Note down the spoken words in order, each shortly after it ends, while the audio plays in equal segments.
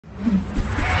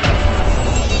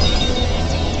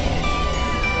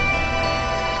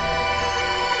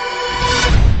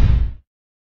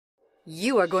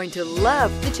You are going to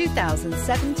love the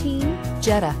 2017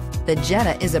 Jetta. The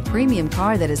Jetta is a premium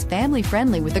car that is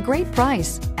family-friendly with a great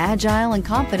price, agile and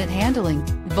confident handling.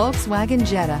 Volkswagen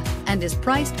Jetta, and is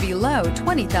priced below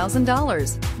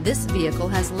 $20,000. This vehicle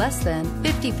has less than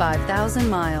 55,000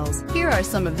 miles. Here are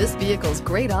some of this vehicle's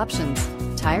great options: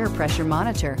 tire pressure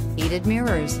monitor, heated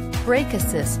mirrors, brake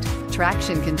assist,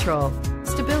 traction control,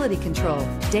 stability control,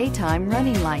 daytime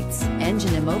running lights,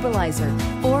 engine immobilizer,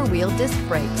 four-wheel disc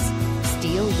brakes,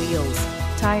 steel wheels,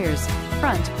 tires,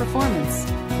 front performance.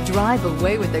 Drive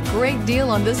away with a great deal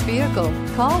on this vehicle.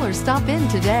 Call or stop in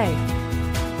today.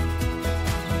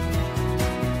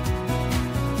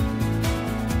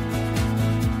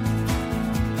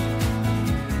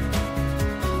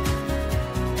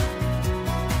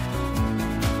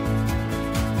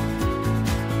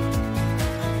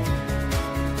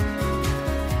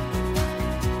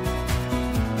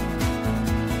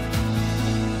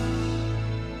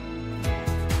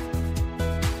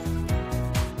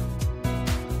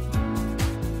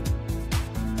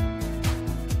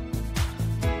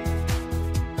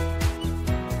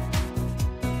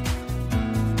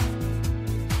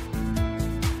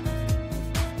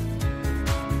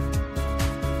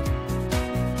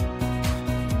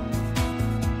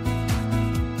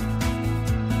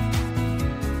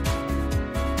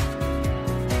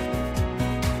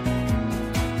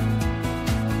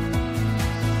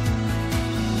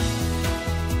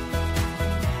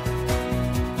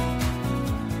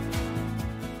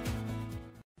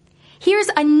 Here's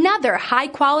another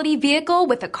high-quality vehicle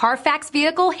with a Carfax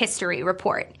Vehicle History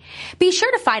Report. Be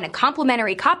sure to find a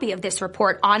complimentary copy of this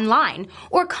report online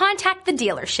or contact the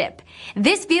dealership.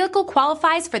 This vehicle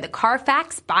qualifies for the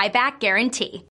Carfax Buyback Guarantee.